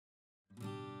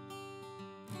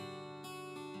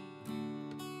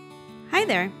Hi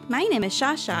there, my name is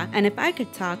Sha Sha, and if I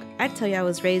could talk, I'd tell you I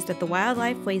was raised at the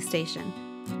Wildlife Way Station.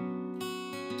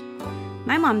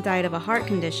 My mom died of a heart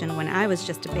condition when I was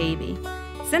just a baby.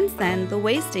 Since then, the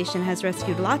way station has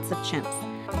rescued lots of chimps,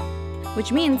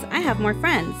 which means I have more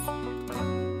friends.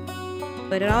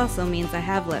 But it also means I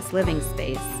have less living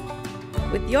space.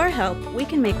 With your help, we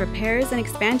can make repairs and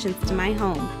expansions to my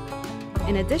home,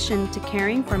 in addition to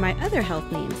caring for my other health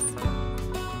needs.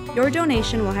 Your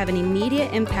donation will have an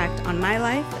immediate impact on my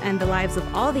life and the lives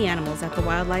of all the animals at the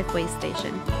Wildlife Way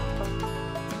Station.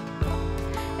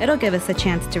 It'll give us a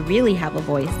chance to really have a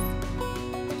voice.